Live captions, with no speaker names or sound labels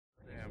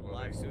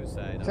Hashtag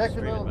suicide. Check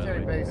the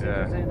military base if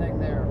there's anything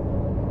there.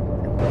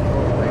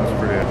 It's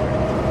pretty epic.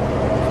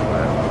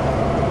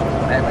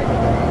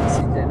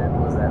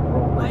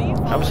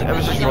 I was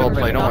just role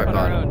play. Don't worry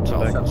about it. So.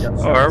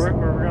 Oh, are we?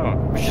 Where are we going?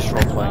 It was just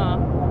role play.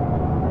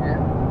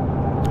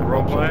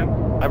 Role playing?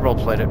 I role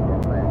played it.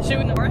 Should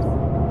we north?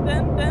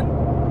 Then?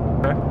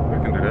 Okay,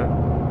 we can do that.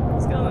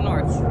 Let's go to the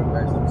north.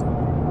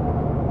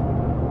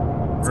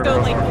 Let's go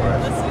like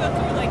let's go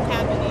through like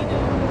Cabanino.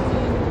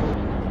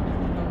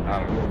 I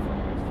don't know.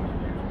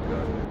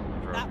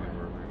 That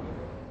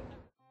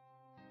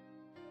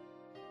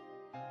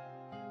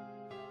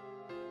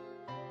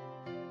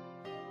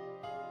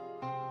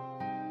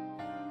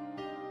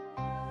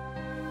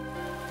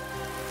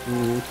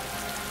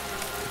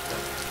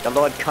The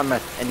Lord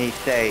cometh, and he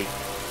say,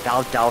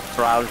 Thou dost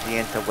browse the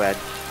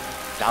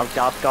interwebs. Thou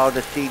dost go to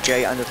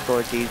CJ_DZ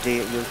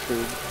at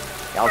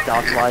YouTube. Thou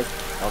dost like,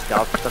 thou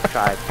dost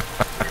subscribe.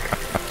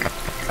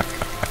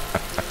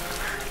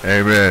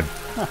 Amen.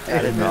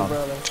 That is wrong.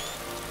 Brother.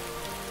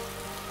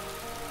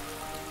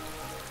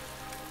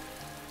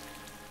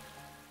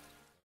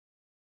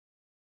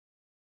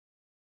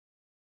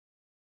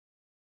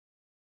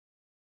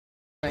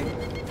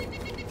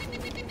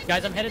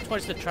 Guys, I'm headed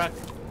towards the truck.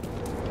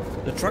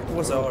 The truck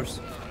was ours.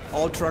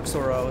 All trucks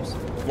are ours.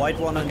 White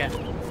one and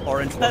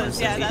orange one. That's,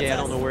 yeah, that's CJ, I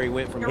don't know where he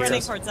went from You're here.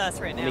 running towards us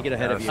right now. Let me get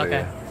ahead of you.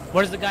 Okay.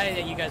 Where's the guy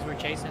that you guys were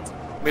chasing?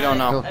 We don't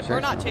know. We're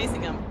not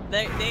chasing them.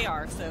 They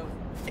are, so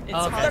it's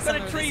Stuck on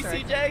a tree,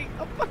 CJ!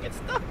 I'm fucking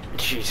stuck!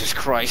 Jesus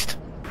Christ.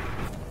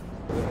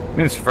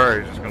 Me and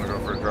Safari's just gonna go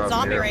for a drive.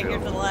 Zombie right here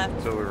to the left.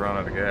 Until we run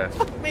out of gas.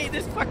 Fuck me,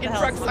 this fucking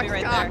truck sucks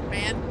right cock, there.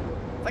 man!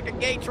 It's like a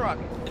gay truck.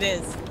 It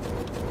is.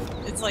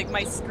 It's like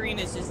my screen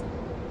is just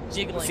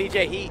jiggling.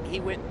 CJ, he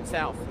went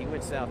south. He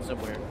went south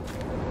somewhere.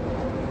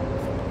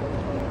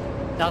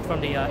 South from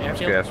the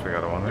airfield? Gas we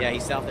got on there. Yeah,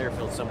 he's south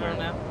airfield I somewhere.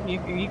 don't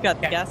know. You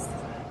got the guess?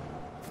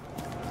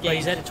 Yeah,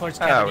 he's headed towards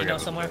we Cabanino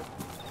got somewhere.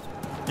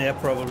 Yeah,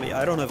 probably.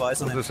 I don't have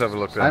eyes on We'll him. just have a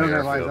look I down don't the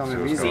have eyes airfield, on see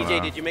him what's either. going CJ,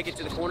 on. did you make it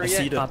to the corner I yet?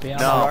 see them. Copy.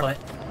 No.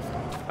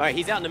 Alright,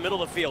 he's out in the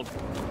middle of the field.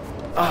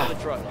 Ah, The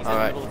truck. He's all out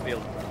right. in the middle of the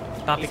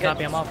field. Copy, He's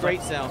copy, heading I'm off.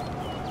 straight south.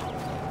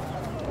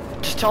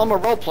 Just tell him we're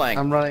role playing.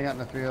 I'm running out in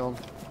the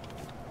field.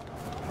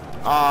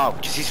 Oh,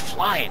 because he's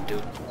flying,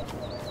 dude.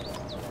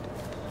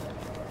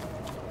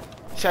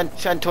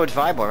 Send towards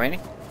Vibor, ain't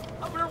he?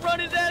 I'm gonna run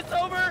his ass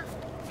over!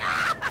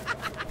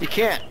 You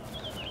can't.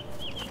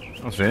 I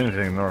don't see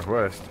anything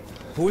northwest.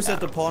 Who is at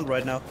the pond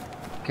right now?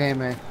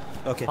 KMA.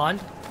 Okay. Pond?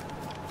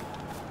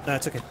 No,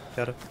 it's okay.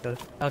 Got it. Got it.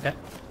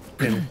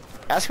 Okay.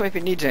 Ask him if he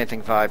needs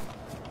anything, Vibe.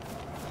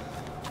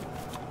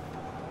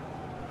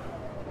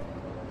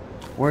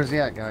 Where's he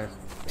at, guys?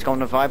 He's going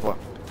to Vibor.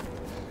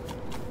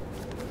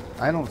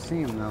 I don't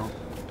see him though.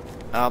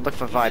 Look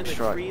for He's Vibe in the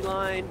struck. tree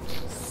line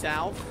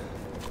south.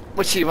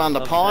 What's he around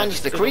the of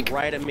ponds, to the creek?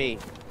 right of me.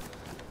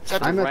 Is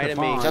that I'm the, at right the of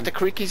me. is pond. that the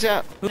creek he's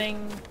at?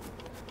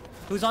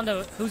 Who's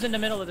in the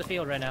middle of the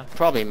field right now?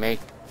 Probably me.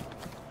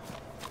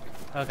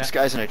 Okay. This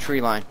guy's in a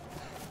tree line.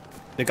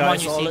 The Come on,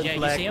 guy's you all CJ, in you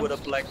black see him? with a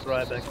black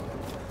dryback.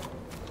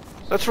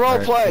 Let's role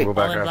play. We'll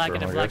go All back in black after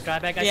and a him, I black guess.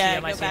 dryback. I Yeah, see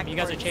him, I go see him. back You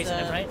guys are towards, chasing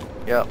him, right?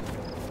 Yep.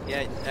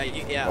 Yeah,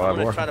 yeah. Well, I'm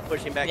gonna more. try to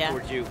push him back Yeah.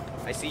 towards you.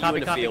 I see you Copy, in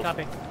the copy, field.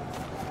 copy.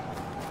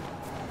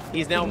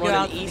 He's You now can go out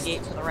running to the east.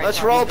 gate to the right. Let's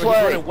now. roll Or he's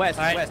play. running west,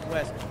 All right.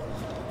 west.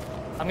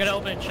 I'm gonna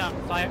open shot.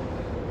 Fire.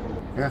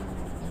 Yeah.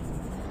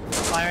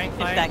 Firing, If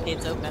firing. that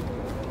gate's open.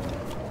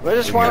 We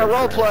just want to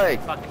role play.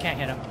 Fuck, I can't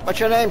hit him. What's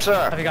your name,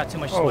 sir? I've got too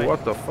much Oh, sway.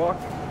 what the fuck?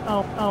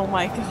 Oh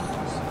my god.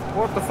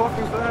 What the fuck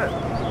is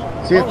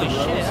that? See if Holy the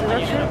shit, road- I thought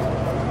you hit him.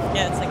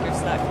 Yeah, it's like you're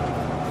stuck.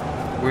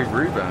 We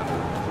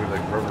rebounded. We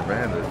like rubber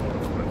banded.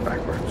 Went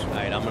backwards.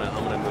 Alright, I'm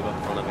gonna move up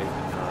in front of him.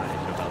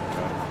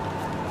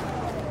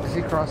 Has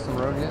he crossed the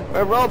road yet?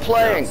 We're role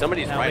playing.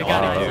 Somebody's No, right we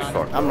got on it. him. that was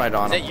fucked I'm up. right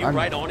on Is that him. you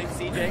right on him,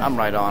 CJ? I'm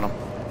right on him.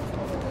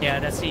 Yeah,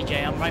 that's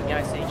CJ. I'm right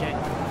behind CJ.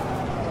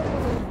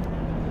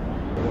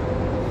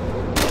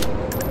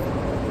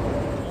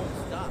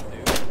 Stop,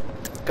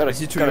 dude. Got Is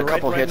he to a your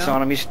couple right hits now?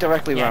 on him. He's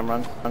directly Yeah. where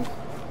I'm running.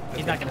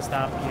 He's not gonna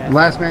stop. Yeah.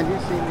 Last man, you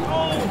see me?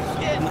 Oh,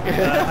 shit!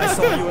 I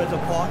saw you at the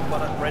pond,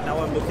 but right now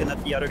I'm looking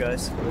at the other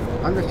guys.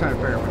 I'm just trying to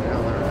figure out where the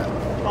hell they're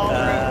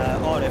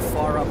at. Oh, they're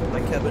far up by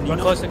Cabanino. We're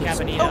close to Oh,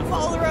 Cabanino.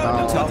 follow the road. Oh.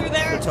 Don't go through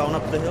there. The town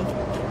up the hill.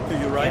 To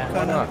your right, Yeah.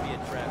 kinda. Be a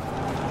trap.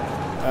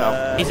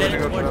 Oh. He's We're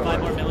headed gonna go towards to that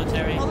Vibor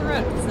military. Follow the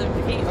road. Because there's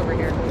a gate over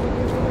here.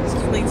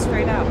 Just lead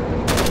straight out.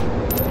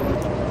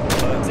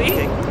 See?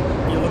 Okay.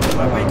 You looking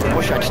my way, Cam?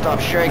 Wish I'd stop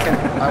shaking.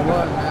 I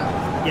was,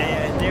 man.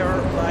 Yeah, they are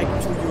like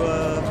to your.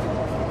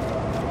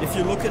 If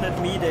you're looking at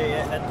me, they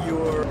at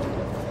your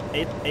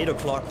 8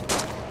 o'clock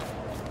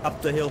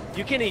up the hill.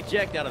 You can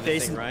eject out of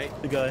this Facing thing,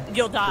 right? the guy.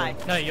 You'll die.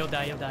 No, you'll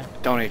die, you'll die.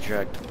 Don't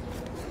eject.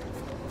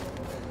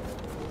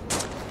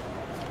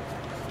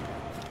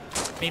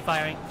 Me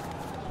firing.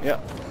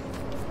 Yep.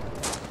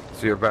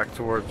 So you're back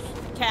towards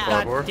Cat.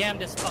 God Vibor? damn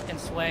this fucking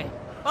sway.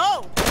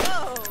 Oh!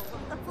 Whoa!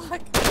 What the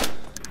fuck?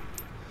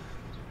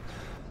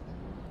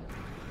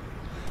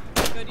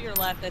 Go to your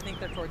left. I think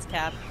they're towards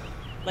Cap.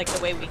 Like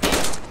the way we came.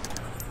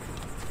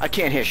 I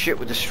can't hear shit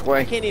with this I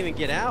sway. can't even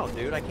get out,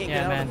 dude. I can't Yeah,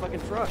 get out man. of the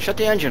fucking truck. Shut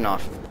the engine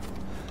off.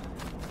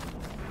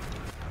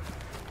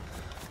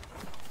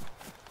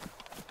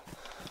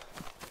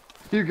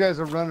 You guys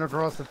are running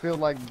across the field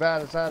like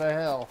bats out of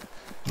hell.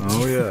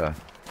 Oh yeah.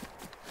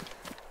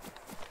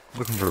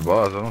 Looking for the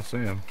boss. I don't see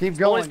him. Keep Pulling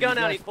going. his gun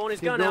you out. guys. He's pulling his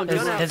Keep gun going. out.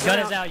 Gun out. His gun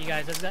is out, you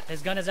guys.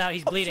 His gun is out.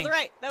 He's To bleeding. the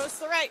right. That was to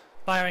the right.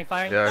 Firing. Yeah,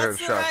 I heard That's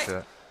the shots right.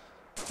 yet.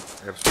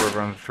 I got to swerve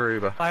around the tree,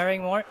 but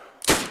Firing more.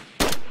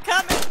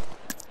 Coming.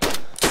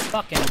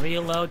 Fucking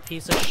reload,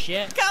 piece of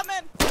shit.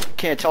 Coming.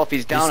 Can't tell if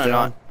he's down He's or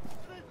not.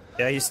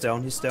 Yeah, he's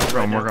down. He's down. we're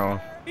Right going, we're now. going.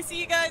 We see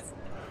you guys.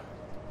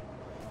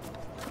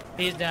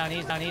 He's down.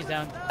 He's down. He's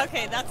down.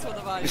 Okay, that's where the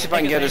body Let me see is. if I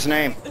can get his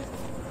name.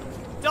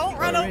 Don't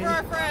run over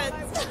our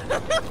friends.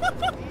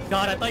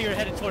 God, I thought you were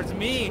headed towards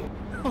me.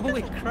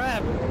 Holy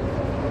crap.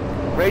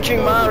 Raging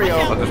Mario.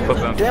 I'll just put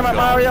them. Damn it,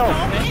 Mario.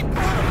 Don't get close.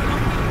 Don't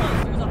get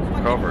close. There's a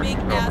fucking Cover, big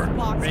cover. ass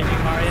box.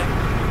 Raging Mario.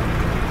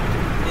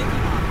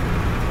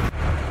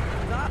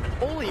 Stop.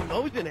 Holy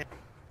motion.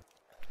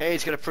 Hey,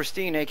 he's got a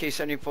pristine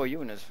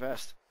AK-74U in his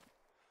vest.